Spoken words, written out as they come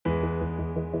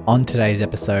On today's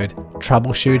episode,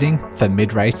 Troubleshooting for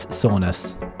Mid-Race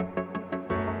Soreness.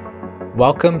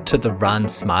 Welcome to the Run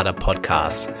Smarter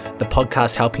podcast, the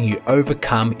podcast helping you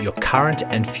overcome your current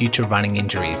and future running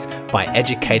injuries by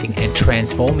educating and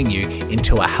transforming you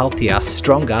into a healthier,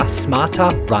 stronger,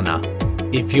 smarter runner.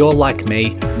 If you're like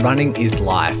me, running is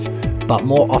life, but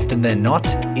more often than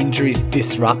not, injuries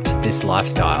disrupt this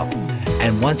lifestyle.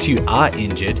 And once you are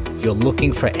injured, you're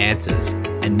looking for answers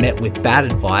and met with bad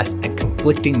advice and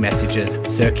conflicting messages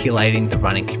circulating the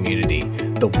running community.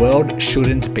 The world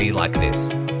shouldn't be like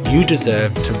this. You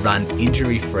deserve to run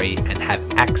injury-free and have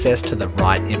access to the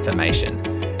right information.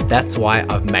 That's why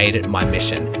I've made it my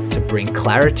mission to bring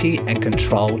clarity and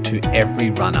control to every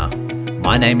runner.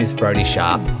 My name is Brody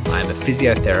Sharp. I am a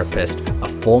physiotherapist, a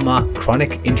former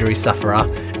chronic injury sufferer,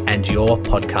 and your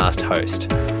podcast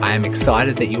host. I am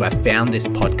excited that you have found this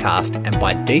podcast and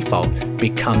by default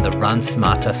become the Run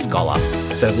Smarter Scholar.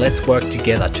 So let's work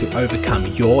together to overcome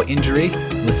your injury,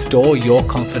 restore your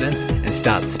confidence, and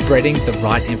start spreading the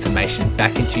right information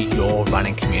back into your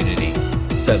running community.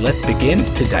 So let's begin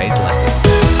today's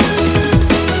lesson.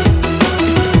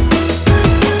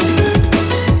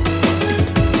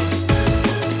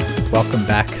 Welcome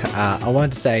back. I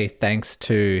wanted to say thanks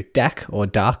to Dak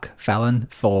Fallon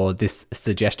for this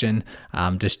suggestion.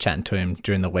 Just chatting to him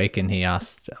during the week and he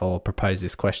asked or proposed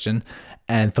this question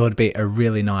and thought it'd be a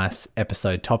really nice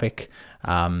episode topic.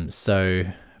 So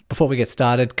before we get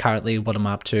started, currently what I'm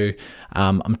up to,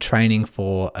 I'm training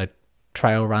for a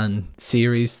trail run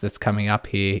series that's coming up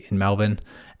here in Melbourne.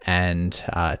 And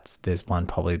there's one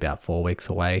probably about 4 weeks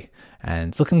away and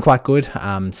it's looking quite good.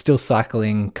 Still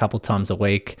cycling a couple times a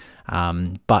week,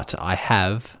 but I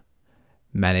have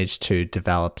managed to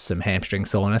develop some hamstring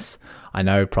soreness. I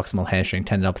know proximal hamstring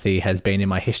tendinopathy has been in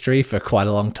my history for quite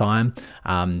a long time.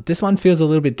 This one feels a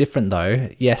little bit different though.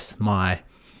 Yes, my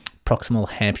proximal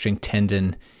hamstring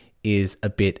tendon is a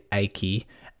bit achy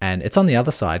and it's on the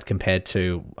other side compared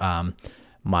to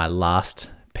my last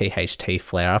PHT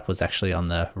flare-up was actually on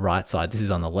the right side. This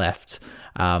is on the left.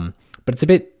 But it's a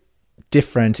bit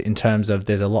different in terms of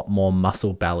there's a lot more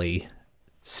muscle belly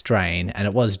strain, and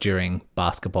it was during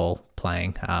basketball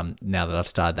playing, now that I've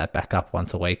started that back up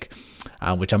once a week,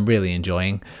 which I'm really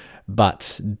enjoying.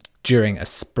 But during a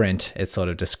sprint, it sort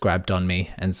of just grabbed on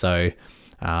me, and so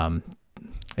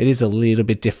it is a little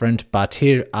bit different, but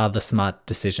here are the smart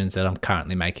decisions that I'm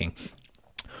currently making.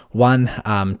 One,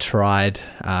 tried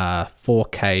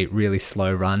 4K really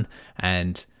slow run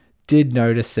and did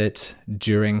notice it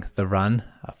during the run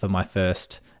for my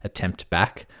first attempt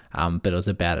back, but it was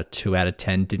about a 2 out of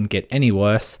 10, didn't get any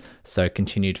worse, so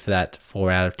continued for that 4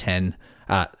 out of 10,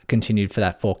 continued for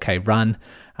that 4K run,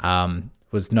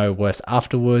 was no worse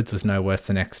afterwards, was no worse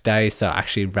the next day, so I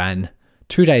actually ran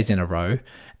 2 days in a row,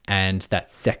 and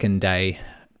that second day,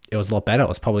 it was a lot better. It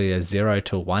was probably a 0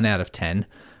 to 1 out of 10,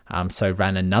 so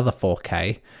ran another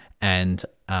 4K, and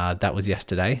that was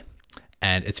yesterday,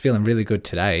 and it's feeling really good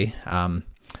today.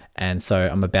 And so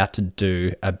I'm about to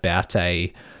do about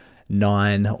a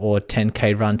 9 or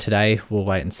 10K run today. We'll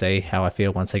wait and see how I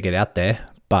feel once I get out there.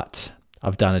 But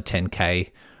I've done a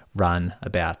 10K run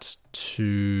about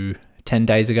 10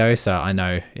 days ago, so I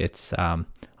know it's I'm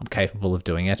capable of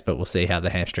doing it, but we'll see how the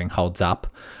hamstring holds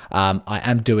up. I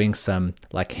am doing some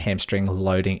like hamstring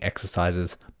loading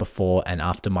exercises before and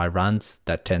after my runs.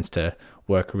 That tends to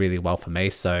work really well for me.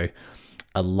 So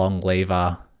a long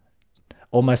lever,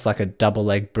 almost like a double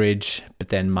leg bridge, but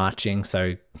then marching.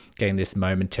 So getting this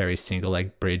momentary single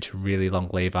leg bridge, really long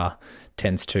lever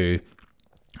tends to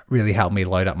really help me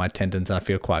load up my tendons. And I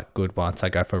feel quite good once I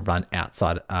go for a run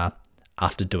outside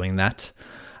after doing that.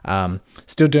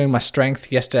 Still doing my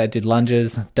strength. Yesterday I did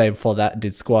lunges. Day before that I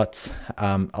did squats.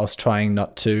 I was trying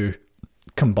not to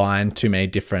combine too many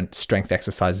different strength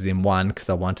exercises in one because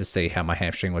I wanted to see how my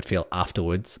hamstring would feel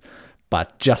afterwards.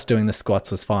 But just doing the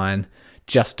squats was fine.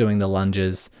 Just doing the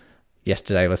lunges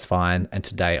yesterday was fine. And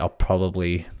today I'll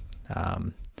probably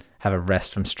have a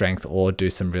rest from strength or do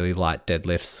some really light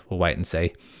deadlifts. We'll wait and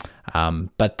see.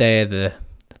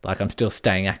 But I'm still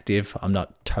staying active. I'm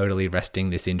not totally resting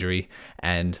this injury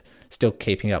and still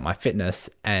keeping up my fitness,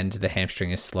 and the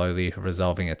hamstring is slowly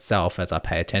resolving itself as I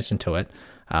pay attention to it.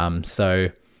 So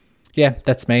yeah,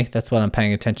 that's me. That's what I'm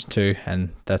paying attention to,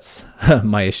 and that's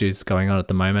my issues going on at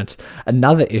the moment.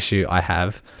 Another issue I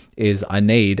have is I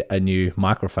need a new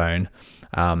microphone,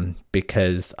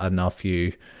 because I don't know if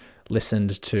you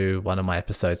listened to one of my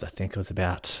episodes, I think it was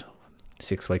about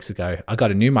 6 weeks ago. I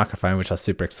got a new microphone, which I was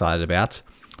super excited about,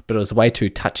 but it was way too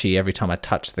touchy. Every time I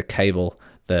touched the cable,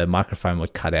 the microphone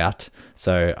would cut out.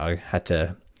 So I had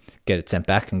to get it sent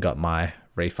back and got my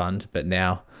refund. But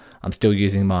now I'm still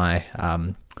using my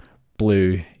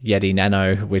Blue Yeti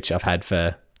Nano, which I've had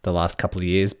for the last couple of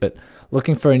years, but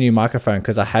looking for a new microphone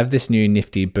because I have this new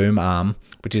nifty boom arm,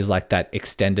 which is like that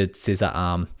extended scissor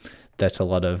arm that a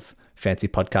lot of fancy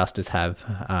podcasters have.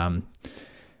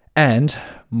 And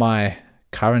my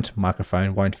current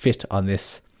microphone won't fit on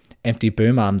this empty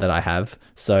boom arm that I have.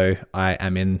 So I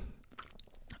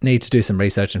need to do some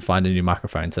research and find a new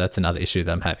microphone. So that's another issue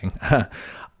that I'm having.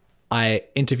 I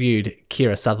interviewed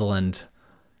Kira Sutherland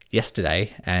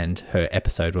yesterday, and her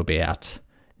episode will be out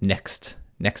next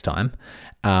time.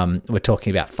 We're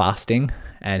talking about fasting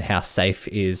and how safe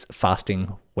is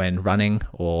fasting when running,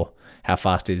 or how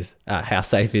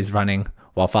safe is running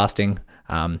while fasting.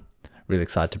 Really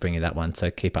excited to bring you that one.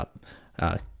 So keep an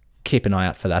eye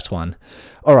out for that one.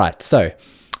 All right. So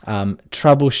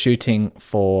troubleshooting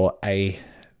for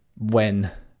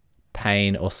when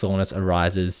pain or soreness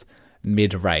arises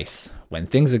mid-race. When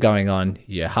things are going on,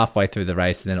 you're halfway through the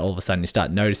race, and then all of a sudden you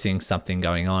start noticing something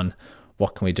going on.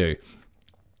 What can we do?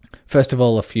 First of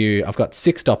all, I've got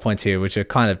 6 dot points here, which are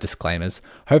kind of disclaimers.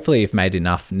 Hopefully you've made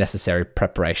enough necessary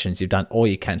preparations. You've done all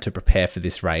you can to prepare for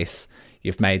this race.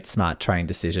 You've made smart training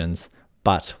decisions,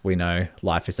 but we know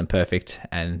life isn't perfect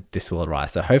and this will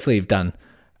arise. So hopefully you've done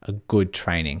a good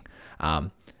training.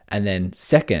 And then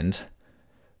second,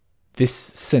 this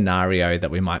scenario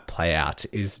that we might play out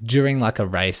is during like a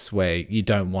race where you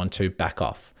don't want to back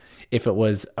off. If it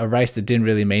was a race that didn't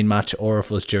really mean much, or if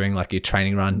it was during like your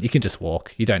training run, you can just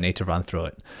walk. You don't need to run through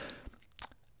it.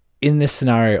 In this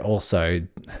scenario also,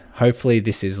 hopefully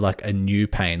this is like a new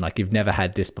pain, like you've never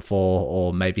had this before,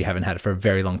 or maybe you haven't had it for a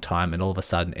very long time and all of a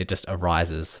sudden it just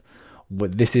arises.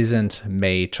 This isn't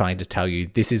me trying to tell you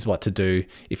this is what to do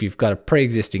if you've got a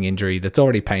pre-existing injury that's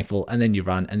already painful and then you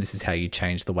run, and this is how you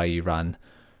change the way you run,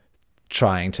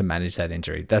 trying to manage that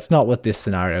injury. That's not what this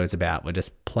scenario is about. We're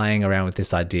just playing around with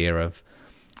this idea of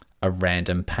a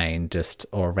random pain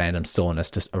or a random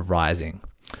soreness just arising.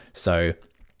 So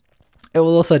it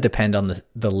will also depend on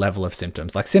the level of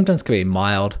symptoms. Like symptoms can be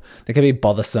mild, they can be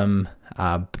bothersome,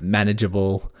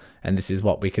 manageable, and this is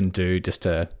what we can do just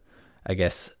to, I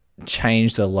guess,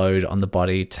 change the load on the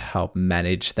body to help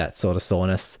manage that sort of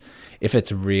soreness. If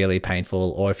it's really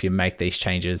painful, or if you make these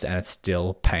changes and it's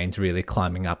still pain's really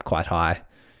climbing up quite high,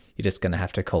 you're just going to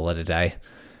have to call it a day.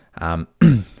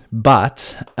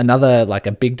 But another, like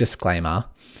a big disclaimer,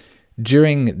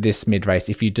 during this mid-race,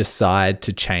 if you decide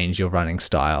to change your running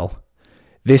style,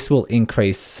 this will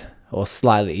increase or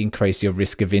slightly increase your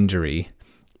risk of injury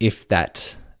if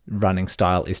that running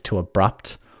style is too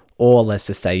abrupt. Or let's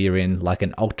just say you're in like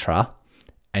an ultra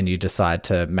and you decide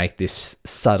to make this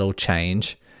subtle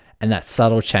change, and that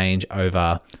subtle change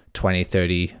over 20,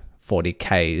 30, 40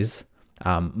 Ks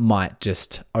might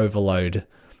just overload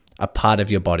a part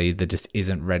of your body that just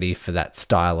isn't ready for that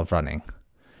style of running.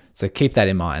 So keep that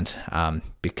in mind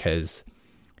because,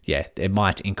 yeah, it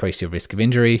might increase your risk of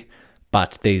injury,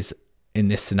 but in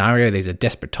this scenario, these are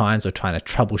desperate times. We're trying to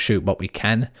troubleshoot what we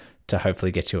can to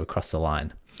hopefully get you across the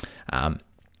line.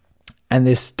 And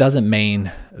this doesn't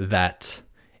mean that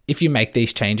if you make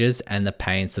these changes and the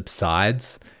pain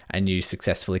subsides and you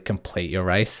successfully complete your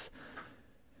race,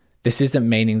 this isn't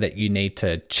meaning that you need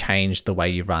to change the way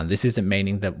you run. This isn't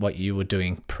meaning that what you were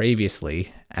doing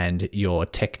previously and your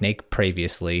technique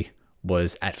previously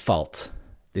was at fault.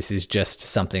 This is just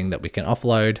something that we can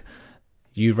offload.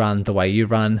 You run the way you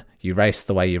run, you race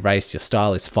the way you race, your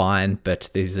style is fine, but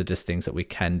these are just things that we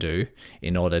can do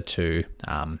in order to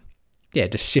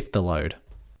just shift the load.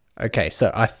 Okay,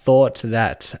 so I thought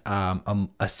that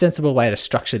a sensible way to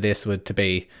structure this would to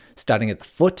be starting at the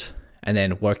foot and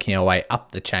then working our way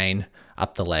up the chain,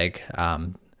 up the leg,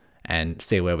 and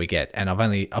see where we get. And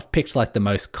I've picked like the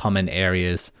most common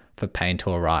areas for pain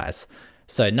to arise.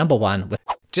 So number one,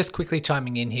 just quickly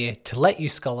chiming in here to let you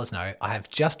scholars know, I have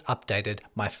just updated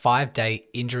my 5-day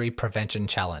injury prevention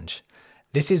challenge.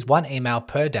 This is 1 email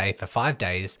per day for 5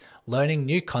 days, learning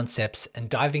new concepts and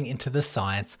diving into the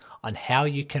science on how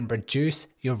you can reduce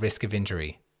your risk of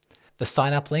injury. The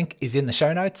sign up link is in the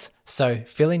show notes, so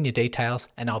fill in your details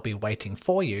and I'll be waiting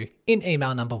for you in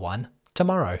email number 1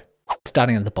 tomorrow.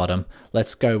 Starting at the bottom,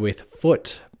 let's go with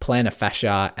foot, plantar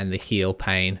fascia and the heel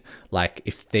pain. Like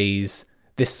if this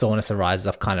soreness arises,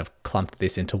 I've kind of clumped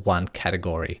this into one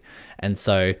category. And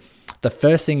so the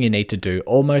first thing you need to do,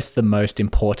 almost the most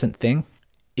important thing,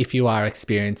 if you are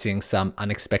experiencing some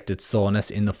unexpected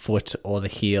soreness in the foot or the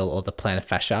heel or the plantar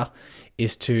fascia,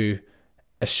 is to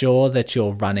assure that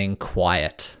you're running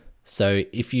quiet. So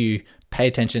if you pay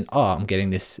attention, I'm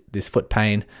getting this foot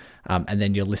pain, and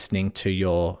then you're listening to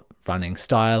your running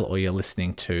style or you're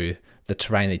listening to the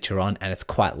terrain that you're on and it's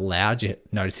quite loud, you're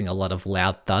noticing a lot of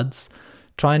loud thuds,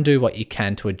 try and do what you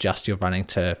can to adjust your running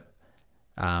to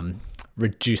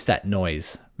reduce that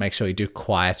noise. Make sure you do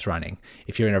quiet running.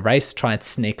 If you're in a race, try and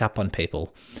sneak up on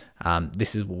people.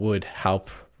 This would help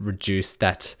reduce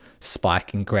that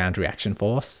spike in ground reaction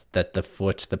force that the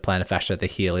foot, the plantar fascia, the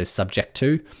heel is subject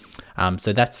to.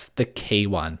 So that's the key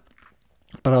one.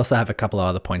 But I also have a couple of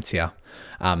other points here.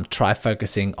 Try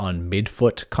focusing on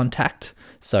midfoot contact.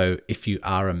 So if you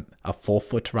are a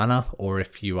forefoot runner or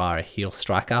if you are a heel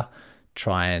striker,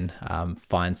 try and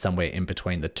find somewhere in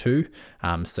between the two.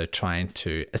 So trying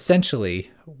to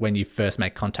essentially, when you first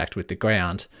make contact with the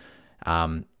ground,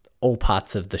 all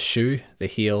parts of the shoe, the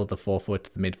heel, the forefoot,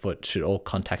 the midfoot should all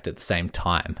contact at the same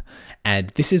time. And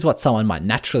this is what someone might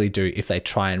naturally do if they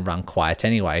try and run quiet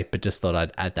anyway, but just thought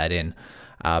I'd add that in.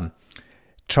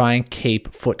 Try and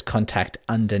keep foot contact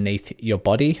underneath your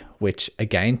body, which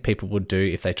again, people would do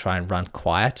if they try and run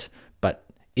quiet. But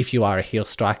if you are a heel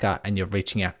striker and you're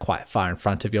reaching out quite far in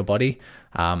front of your body,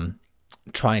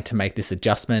 trying to make this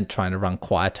adjustment, trying to run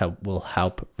quieter will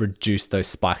help reduce those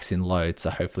spikes in load. So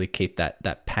hopefully keep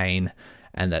that pain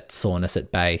and that soreness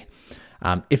at bay.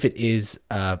 If it is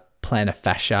a plantar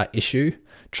fascia issue,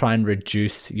 try and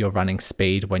reduce your running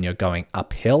speed when you're going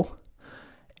uphill.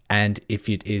 And if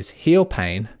it is heel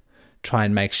pain, try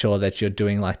and make sure that you're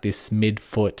doing like this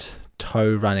midfoot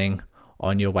toe running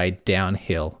on your way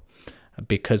downhill.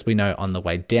 Because we know on the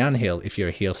way downhill, if you're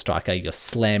a heel striker, you're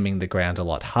slamming the ground a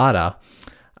lot harder.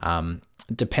 I'm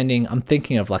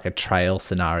thinking of like a trail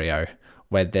scenario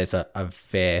where there's a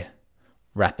fair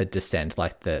rapid descent,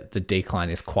 like the decline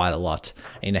is quite a lot.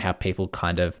 You know how people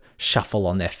kind of shuffle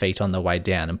on their feet on the way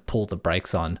down and pull the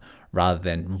brakes on rather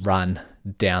than run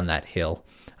down that hill.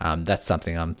 That's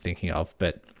something I'm thinking of.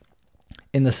 But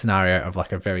in the scenario of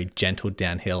like a very gentle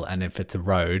downhill, and if it's a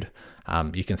road,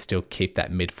 you can still keep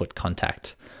that midfoot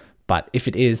contact. But if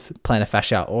it is plantar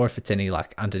fascia or if it's any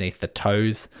like underneath the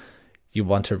toes, you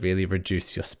want to really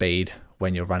reduce your speed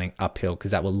when you're running uphill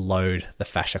because that will load the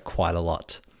fascia quite a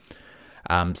lot.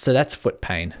 So that's foot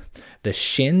pain. The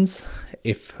shins,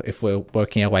 if we're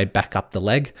working our way back up the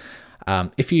leg,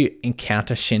 if you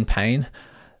encounter shin pain,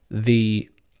 the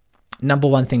number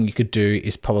one thing you could do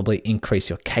is probably increase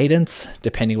your cadence,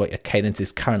 depending what your cadence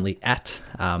is currently at.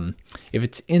 If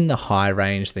it's in the high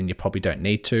range, then you probably don't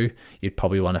need to. You'd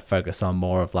probably want to focus on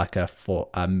more of like a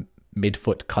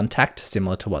midfoot contact,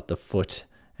 similar to what the foot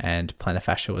and plantar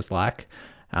fascia was like.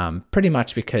 Pretty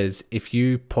much because if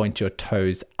you point your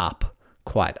toes up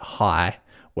quite high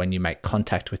when you make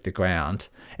contact with the ground,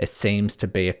 it seems to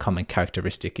be a common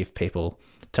characteristic if people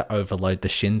to overload the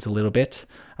shins a little bit.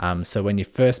 So when you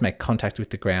first make contact with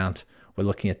the ground, we're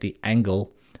looking at the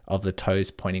angle of the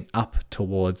toes pointing up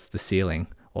towards the ceiling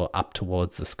or up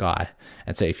towards the sky.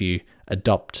 And so if you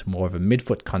adopt more of a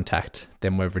midfoot contact,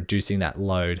 then we're reducing that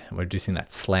load and we're reducing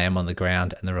that slam on the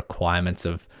ground and the requirements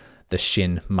of the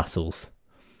shin muscles.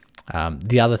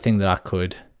 The other thing that I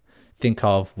could think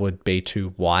of would be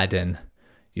to widen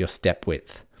your step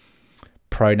width.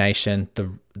 Pronation,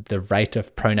 the rate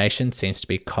of pronation seems to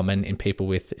be common in people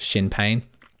with shin pain.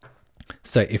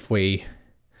 So if we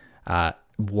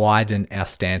widen our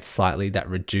stance slightly, that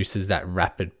reduces that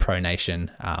rapid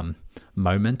pronation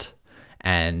moment.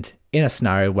 And in a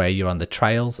scenario where you're on the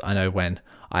trails, I know when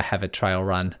I have a trail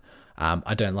run,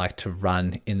 I don't like to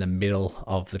run in the middle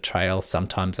of the trail.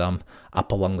 Sometimes I'm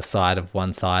up along the side of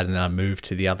one side and then I move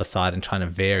to the other side and trying to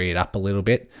vary it up a little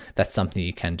bit. That's something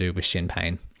you can do with shin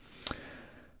pain.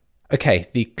 Okay,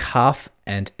 the calf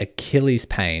and Achilles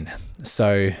pain.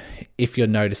 So if you're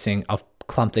noticing, I've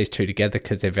clumped these two together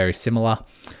because they're very similar.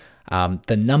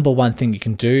 The number one thing you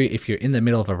can do if you're in the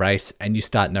middle of a race and you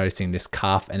start noticing this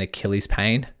calf and Achilles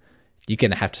pain, you're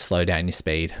going to have to slow down your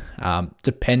speed.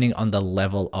 Depending on the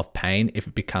level of pain, if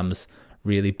it becomes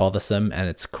really bothersome and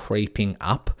it's creeping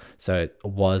up, so it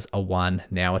was a 1,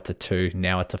 now it's a 2,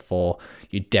 now it's a 4,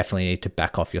 you definitely need to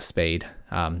back off your speed.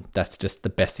 That's just the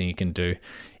best thing you can do.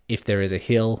 If there is a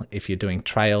hill, if you're doing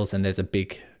trails and there's a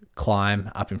big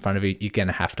climb up in front of you, you're going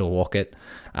to have to walk it.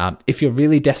 If you're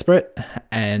really desperate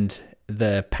and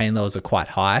the pain levels are quite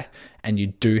high and you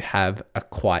do have a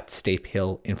quite steep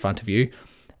hill in front of you,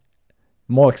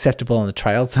 more acceptable on the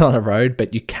trails than on a road,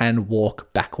 but you can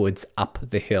walk backwards up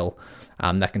the hill.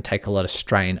 That can take a lot of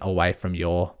strain away from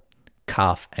your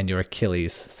calf and your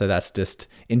Achilles. So that's just,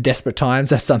 in desperate times,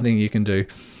 that's something you can do.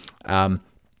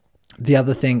 The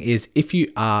other thing is if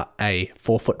you are a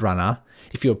forefoot runner,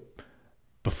 if you're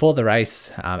before the race,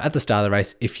 at the start of the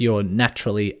race, if you're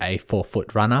naturally a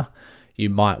forefoot runner, you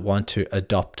might want to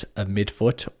adopt a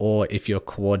midfoot, or if you're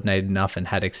coordinated enough and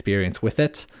had experience with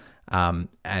it,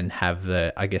 and have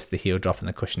the heel drop and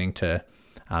the cushioning to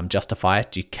justify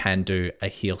it, you can do a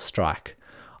heel strike.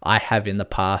 I have in the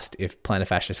past, if plantar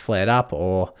fascia's flared up,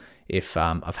 or if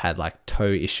I've had like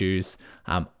toe issues,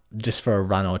 just for a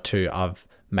run or two, I've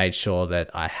made sure that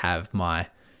I have my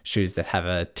shoes that have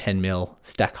a 10 mil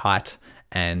stack height,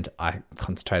 and I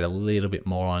concentrate a little bit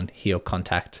more on heel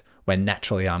contact when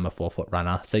naturally I'm a 4-foot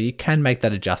runner. So you can make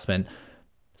that adjustment.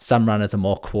 Some runners are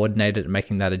more coordinated at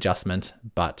making that adjustment,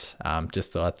 but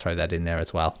just thought I'd throw that in there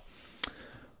as well.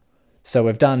 So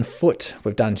we've done foot,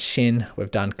 we've done shin,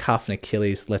 we've done calf and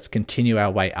Achilles. Let's continue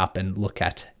our way up and look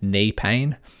at knee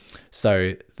pain.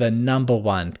 So the number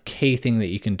one key thing that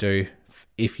you can do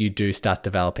if you do start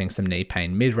developing some knee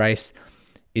pain mid-race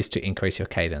is to increase your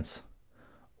cadence.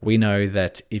 We know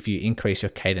that if you increase your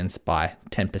cadence by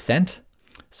 10%,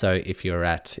 so if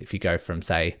you go from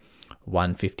say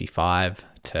 155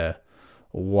 to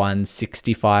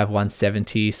 165,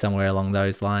 170, somewhere along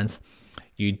those lines,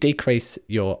 you decrease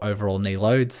your overall knee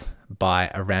loads by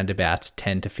around about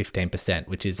 10 to 15%,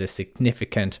 which is a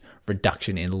significant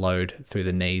reduction in load through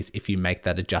the knees if you make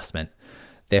that adjustment.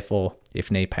 Therefore, if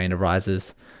knee pain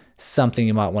arises, something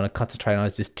you might want to concentrate on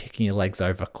is just ticking your legs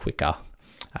over quicker.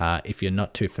 If you're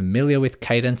not too familiar with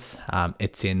cadence,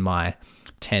 it's in my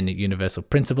 10 universal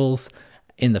principles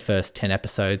in the first 10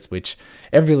 episodes, which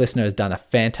every listener has done a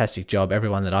fantastic job.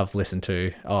 Everyone that I've listened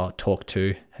to or talked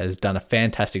to has done a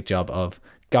fantastic job of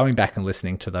going back and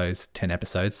listening to those 10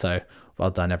 episodes. So well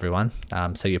done, everyone.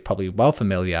 So you're probably well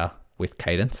familiar with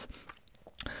cadence.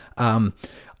 I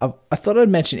thought I'd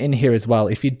mention in here as well,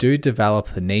 if you do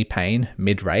develop knee pain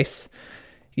mid-race,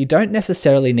 you don't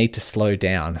necessarily need to slow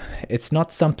down. It's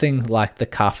not something like the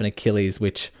calf and Achilles,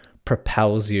 which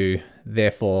propels you.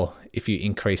 Therefore, if you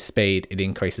increase speed, it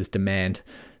increases demand.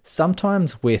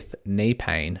 Sometimes with knee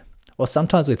pain, or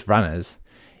sometimes with runners,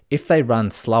 if they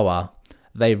run slower,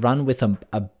 they run with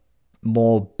a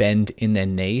more bend in their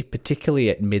knee, particularly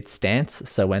at mid-stance.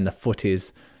 So when the foot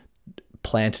is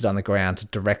planted on the ground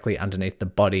directly underneath the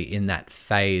body in that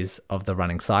phase of the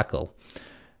running cycle.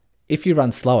 If you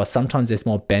run slower, sometimes there's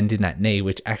more bend in that knee,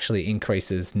 which actually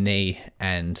increases knee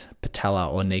and patella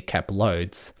or kneecap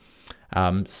loads.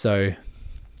 So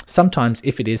sometimes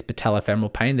if it is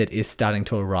patellofemoral pain that is starting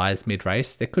to arise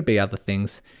mid-race, there could be other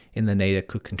things in the knee that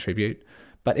could contribute.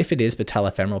 But if it is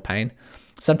patellofemoral pain,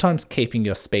 sometimes keeping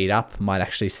your speed up might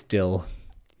actually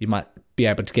you might be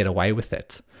able to get away with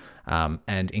it.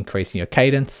 And increasing your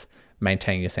cadence,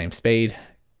 maintaining your same speed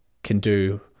can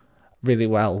do really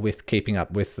well with keeping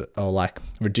up with or like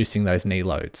reducing those knee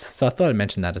loads. So I thought I'd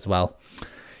mention that as well.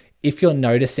 If you're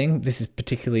noticing, this is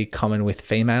particularly common with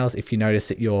females, if you notice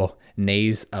that your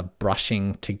knees are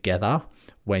brushing together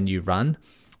when you run,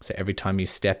 so every time you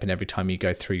step and every time you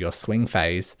go through your swing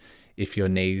phase, if your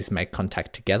knees make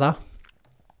contact together,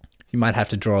 you might have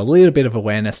to draw a little bit of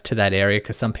awareness to that area,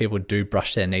 because some people do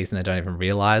brush their knees and they don't even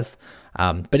realize.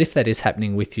 But if that is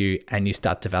happening with you and you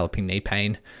start developing knee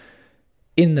pain,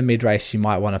 in the mid-race, you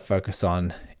might want to focus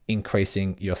on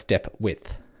increasing your step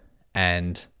width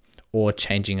or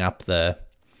changing up the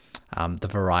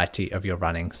variety of your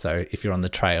running. So if you're on the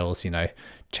trails,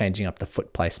 changing up the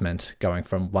foot placement, going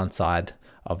from one side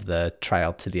of the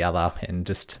trail to the other and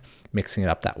just mixing it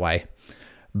up that way.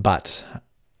 But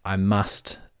I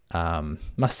must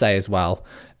say as well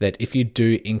that if you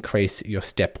do increase your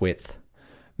step width,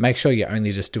 make sure you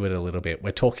only just do it a little bit.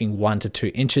 We're talking 1 to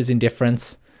 2 inches in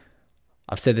difference.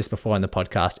 I've said this before in the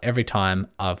podcast. Every time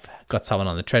I've got someone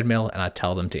on the treadmill and I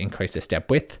tell them to increase their step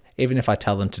width, even if I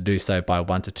tell them to do so by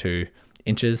 1 to 2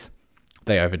 inches,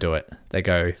 they overdo it. They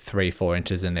go 3-4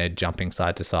 inches and they're jumping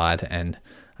side to side, and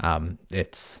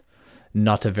it's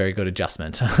not a very good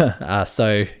adjustment.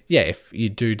 So yeah, if you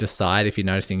do decide, if you're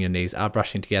noticing your knees are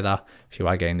brushing together, if you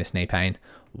are getting this knee pain,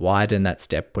 widen that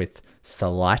step width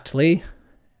slightly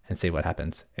and see what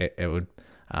happens. It would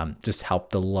just help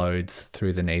the loads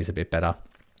through the knees a bit better.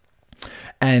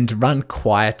 And run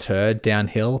quieter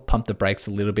downhill, pump the brakes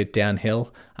a little bit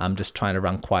downhill. Just trying to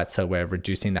run quiet so we're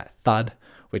reducing that thud,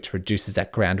 which reduces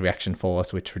that ground reaction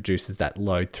force, which reduces that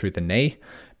load through the knee.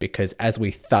 Because as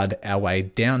we thud our way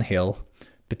downhill,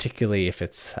 particularly if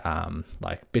it's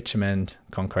like bitumen,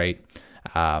 concrete,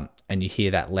 and you hear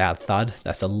that loud thud,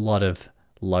 that's a lot of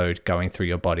load going through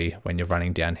your body when you're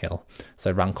running downhill.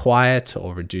 So run quiet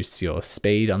or reduce your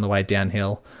speed on the way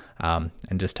downhill, and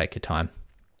just take your time.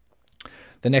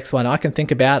 The next one I can think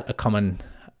about, a common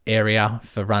area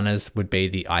for runners, would be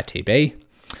the ITB,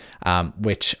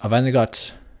 which I've only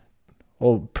got,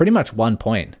 pretty much 1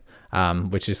 point,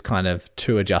 which is kind of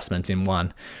 2 adjustments in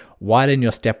one. Widen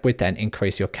your step width and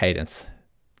increase your cadence.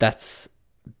 That's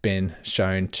been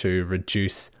shown to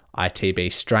reduce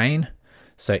ITB strain.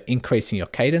 So increasing your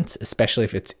cadence, especially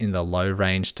if it's in the low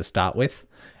range to start with,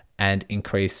 and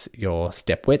increase your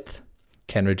step width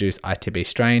can reduce ITB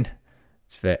strain.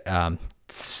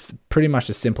 It's pretty much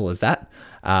as simple as that.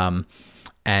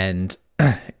 And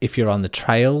if you're on the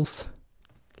trails,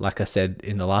 like I said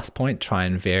in the last point, try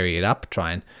and vary it up.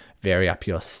 Try and vary up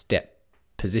your step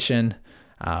position.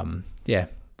 Run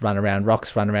around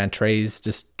rocks, run around trees.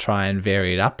 Just try and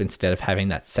vary it up instead of having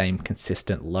that same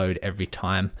consistent load every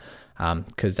time,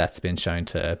 because that's been shown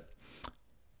to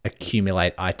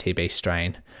accumulate ITB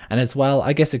strain. And as well,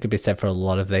 I guess it could be said for a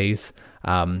lot of these,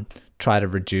 try to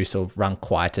reduce or run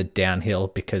quieter downhill,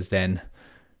 because then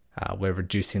we're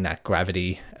reducing that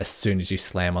gravity as soon as you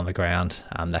slam on the ground.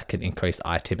 That can increase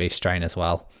ITB strain as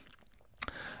well.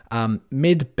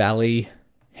 Mid-belly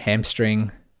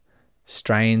hamstring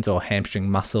strains or hamstring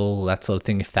muscle, that sort of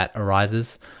thing, if that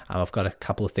arises. I've got a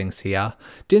couple of things here.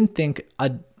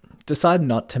 I decided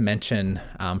not to mention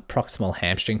proximal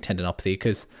hamstring tendinopathy,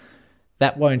 because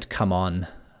that won't come on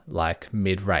like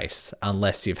mid-race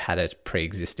unless you've had it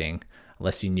pre-existing,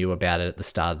 unless you knew about it at the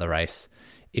start of the race.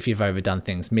 If you've overdone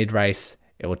things mid-race,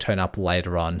 it will turn up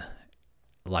later on,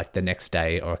 like the next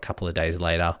day or a couple of days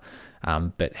later.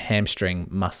 But hamstring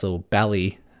muscle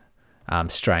belly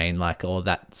strain, or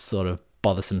that sort of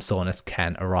bothersome soreness,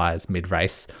 can arise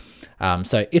mid-race.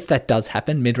 So if that does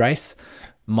happen mid-race,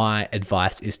 my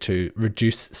advice is to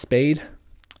reduce speed,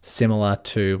 similar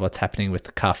to what's happening with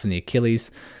the calf and the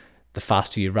Achilles. The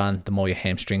faster you run, the more your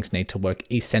hamstrings need to work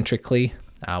eccentrically.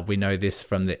 We know this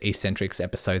from the eccentrics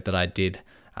episode that I did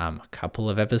a couple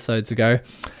of episodes ago.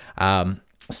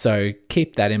 So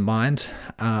keep that in mind.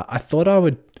 I thought I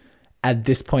would add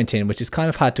this point in, which is kind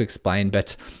of hard to explain,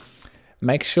 but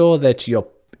make sure that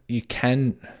you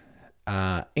can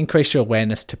increase your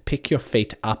awareness to pick your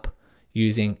feet up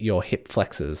using your hip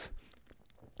flexors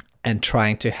and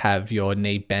trying to have your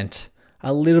knee bent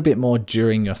a little bit more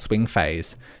during your swing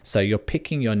phase. So you're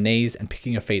picking your knees and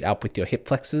picking your feet up with your hip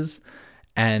flexors.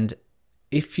 And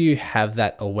if you have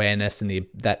that awareness and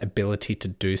that ability to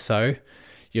do so,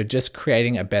 you're just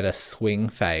creating a better swing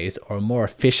phase, or a more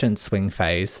efficient swing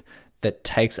phase that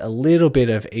takes a little bit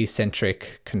of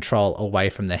eccentric control away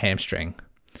from the hamstring.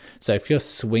 So if you're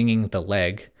swinging the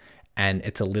leg and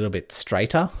it's a little bit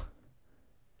straighter,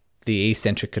 the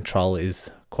eccentric control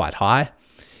is quite high.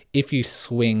 If you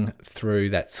swing through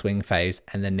that swing phase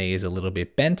and the knee is a little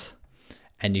bit bent,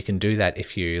 and you can do that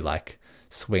if you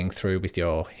swing through with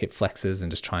your hip flexors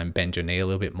and just try and bend your knee a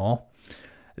little bit more,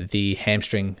 the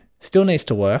hamstring still needs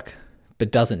to work,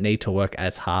 but doesn't need to work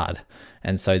as hard.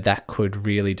 And so that could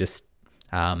really just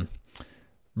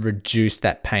reduce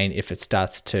that pain. If it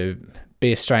starts to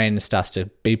be a strain, it starts to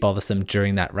be bothersome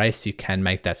during that race, you can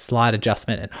make that slight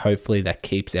adjustment, and hopefully that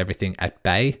keeps everything at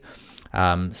bay.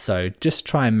 So just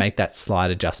try and make that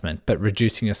slight adjustment, but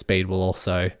reducing your speed will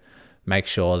also make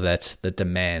sure that the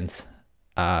demands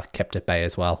are kept at bay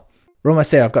as well. We're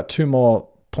almost there. I've got two more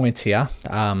points here.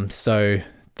 So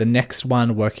the next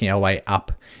one, working our way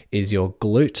up, is your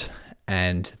glute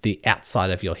and the outside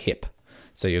of your hip.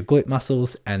 So your glute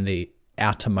muscles and the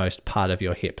outermost part of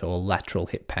your hip, or lateral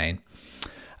hip pain.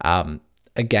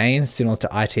 Again, similar to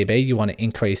ITB, you want to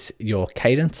increase your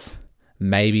cadence,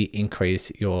 maybe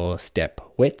increase your step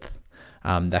width.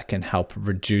 That can help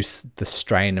reduce the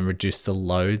strain and reduce the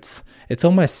loads. It's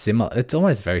almost similar. It's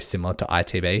almost very similar to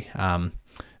ITB.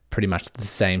 Pretty much the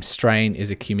same strain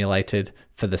is accumulated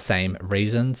for the same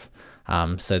reasons.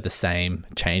 So the same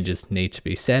changes need to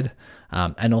be said.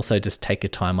 And also just take your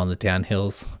time on the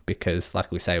downhills, because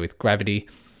like we say with gravity,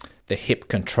 the hip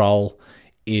control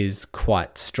is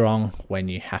quite strong when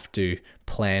you have to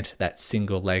plant that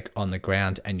single leg on the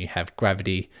ground and you have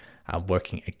gravity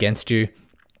working against you.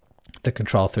 The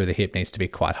control through the hip needs to be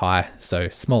quite high. So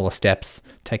smaller steps,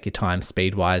 take your time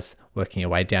speed-wise, working your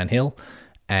way downhill,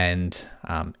 and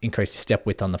increase your step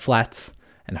width on the flats,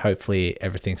 and hopefully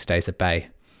everything stays at bay.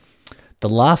 The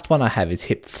last one I have is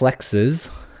hip flexors.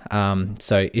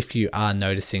 So if you are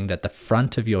noticing that the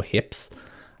front of your hips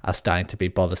are starting to be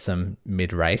bothersome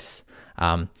mid-race,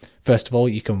 first of all,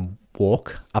 you can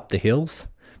walk up the hills,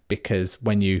 because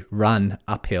when you run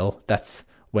uphill, that's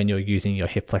when you're using your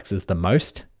hip flexors the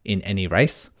most in any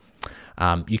race.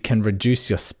 You can reduce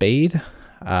your speed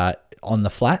on the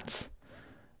flats,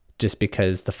 just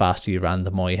because the faster you run,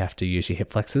 the more you have to use your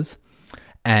hip flexors.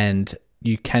 And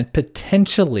you can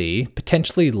potentially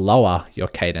lower your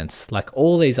cadence. Like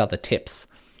all these other tips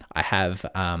I have,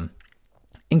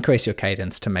 increase your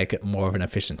cadence to make it more of an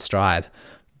efficient stride.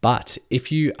 But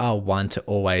if you are one to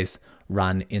always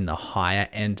run in the higher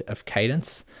end of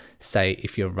cadence, say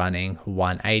if you're running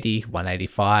 180,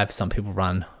 185, some people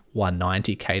run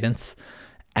 190 cadence,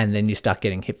 and then you start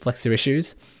getting hip flexor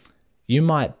issues, you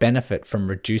might benefit from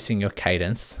reducing your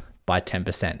cadence by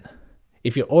 10%.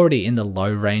 If you're already in the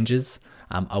low ranges,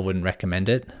 I wouldn't recommend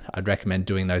it. I'd recommend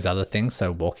doing those other things,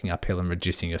 so walking uphill and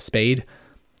reducing your speed.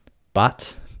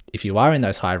 But if you are in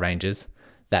those high ranges,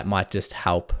 that might just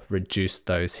help reduce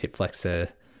those hip flexor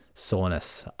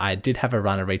soreness. I did have a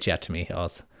runner reach out to me, it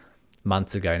was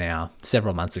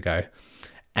several months ago,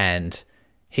 and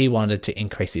he wanted to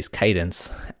increase his cadence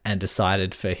and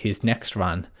decided for his next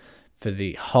run, for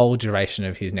the whole duration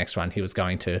of his next run, he was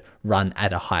going to run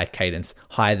at a high cadence,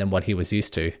 higher than what he was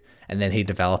used to. And then he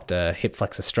developed a hip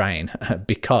flexor strain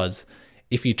because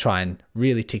if you try and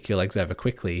really tick your legs over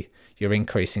quickly, you're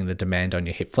increasing the demand on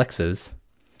your hip flexors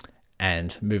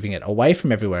and moving it away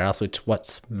from everywhere else, which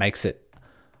makes it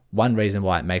one reason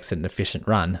why it makes it an efficient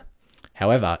run.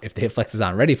 However, if the hip flexors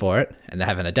aren't ready for it and they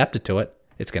haven't adapted to it,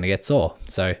 it's going to get sore.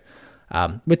 So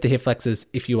with the hip flexors,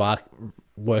 if you are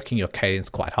working your cadence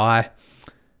quite high,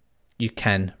 you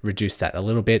can reduce that a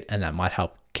little bit, and that might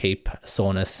help keep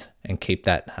soreness and keep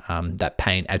that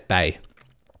pain at bay.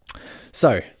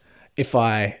 So if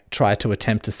I try to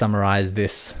attempt to summarize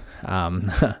this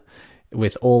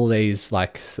with all these,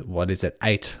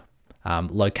 8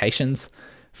 locations: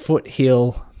 foot,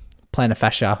 heel, plantar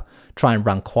fascia, try and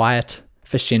run quiet.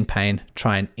 For shin pain,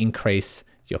 try and increase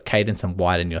your cadence and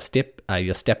widen your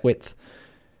step width.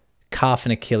 Calf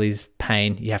and Achilles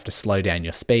pain, you have to slow down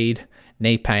your speed.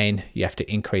 Knee pain, you have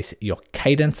to increase your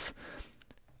cadence.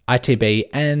 ITB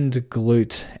and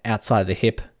glute outside the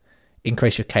hip,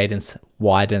 increase your cadence,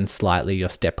 widen slightly your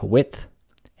step width.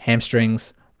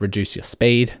 Hamstrings, reduce your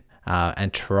speed,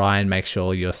 and try and make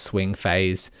sure your swing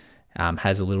phase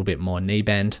has a little bit more knee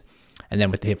bend. And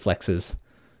then with the hip flexors,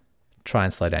 try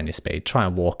and slow down your speed. Try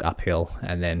and walk uphill,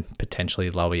 and then potentially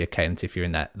lower your cadence if you're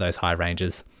in those high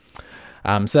ranges.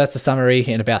 So that's the summary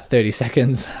in about 30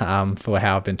 seconds for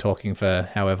how I've been talking for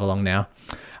however long now.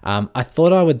 I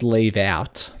thought I would leave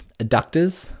out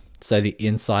adductors, so the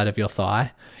inside of your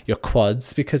thigh, your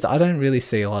quads, because I don't really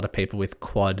see a lot of people with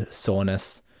quad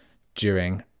soreness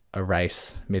during a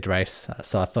race, mid-race.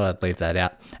 So I thought I'd leave that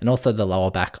out. And also the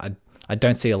lower back. I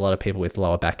don't see a lot of people with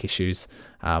lower back issues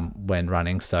when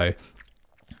running. So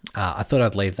I thought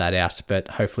I'd leave that out, but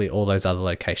hopefully all those other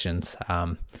locations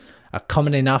are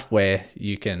common enough where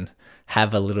you can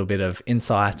have a little bit of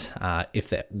insight if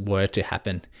that were to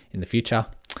happen in the future.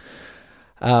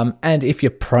 And if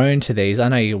you're prone to these, I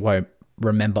know you won't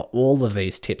remember all of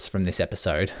these tips from this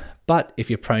episode, but if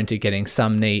you're prone to getting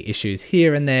some knee issues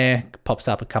here and there, pops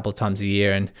up a couple of times a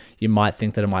year, and you might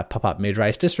think that it might pop up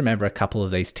mid-race, just remember a couple of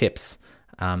these tips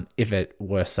if it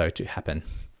were so to happen.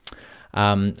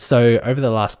 So over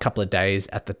the last couple of days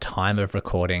at the time of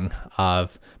recording,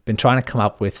 I've been trying to come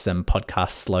up with some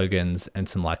podcast slogans and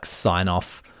some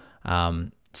sign-off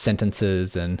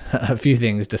sentences and a few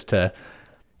things just to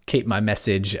keep my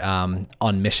message on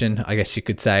mission, I guess you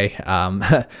could say. And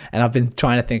I've been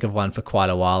trying to think of one for quite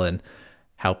a while, and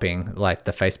helping,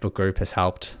 the Facebook group has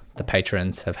helped, the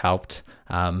patrons have helped,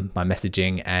 my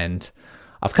messaging, and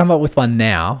I've come up with one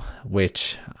now,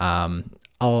 which I'm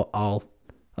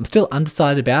still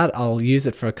undecided about. I'll use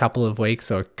it for a couple of weeks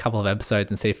or a couple of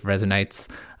episodes and see if it resonates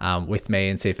with me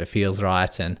and see if it feels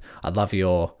right. And I'd love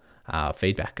your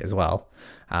feedback as well.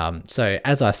 So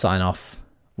as I sign off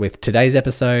with today's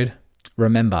episode,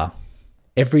 remember,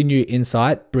 every new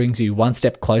insight brings you one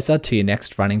step closer to your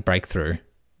next running breakthrough.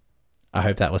 I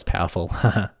hope that was powerful.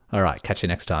 All right, catch you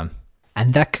next time.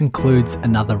 And that concludes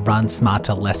another Run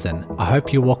Smarter lesson. I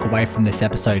hope you walk away from this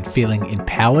episode feeling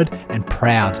empowered and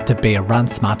proud to be a Run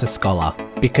Smarter scholar.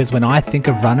 Because when I think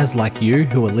of runners like you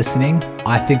who are listening,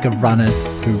 I think of runners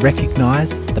who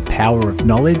recognize the power of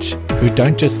knowledge, who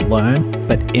don't just learn,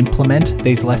 but implement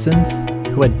these lessons,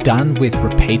 who are done with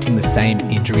repeating the same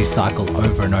injury cycle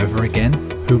over and over again,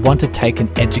 who want to take an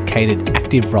educated,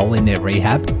 active role in their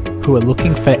rehab, who are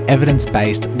looking for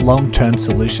evidence-based, long-term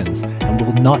solutions and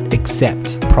will not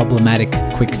accept problematic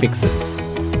quick fixes.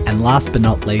 And last but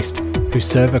not least, who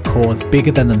serve a cause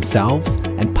bigger than themselves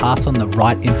and pass on the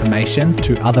right information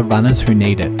to other runners who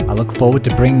need it. I look forward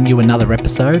to bringing you another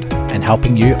episode and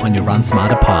helping you on your Run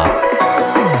Smarter path.